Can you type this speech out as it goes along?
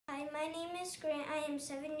My name is Grant. I am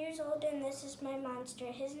 7 years old, and this is my monster.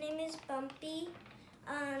 His name is Bumpy.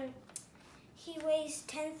 He weighs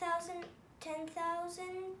 10,000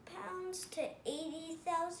 pounds to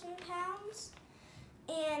 80,000 pounds,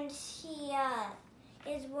 and he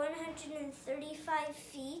is 135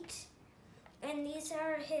 feet, and these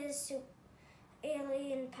are his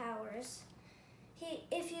alien powers.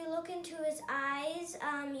 If you look into his eyes,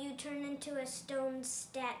 you turn into a stone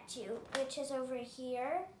statue, which is over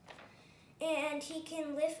here. And he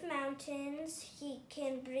can lift mountains. He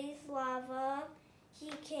can breathe lava. He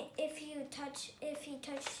can, if he touches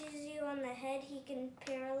you on the head, he can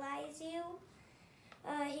paralyze you.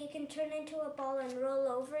 He can turn into a ball and roll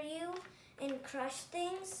over you and crush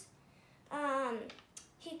things.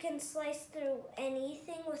 He can slice through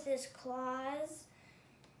anything with his claws.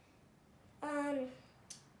 And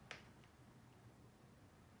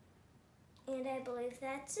I believe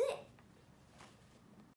that's it.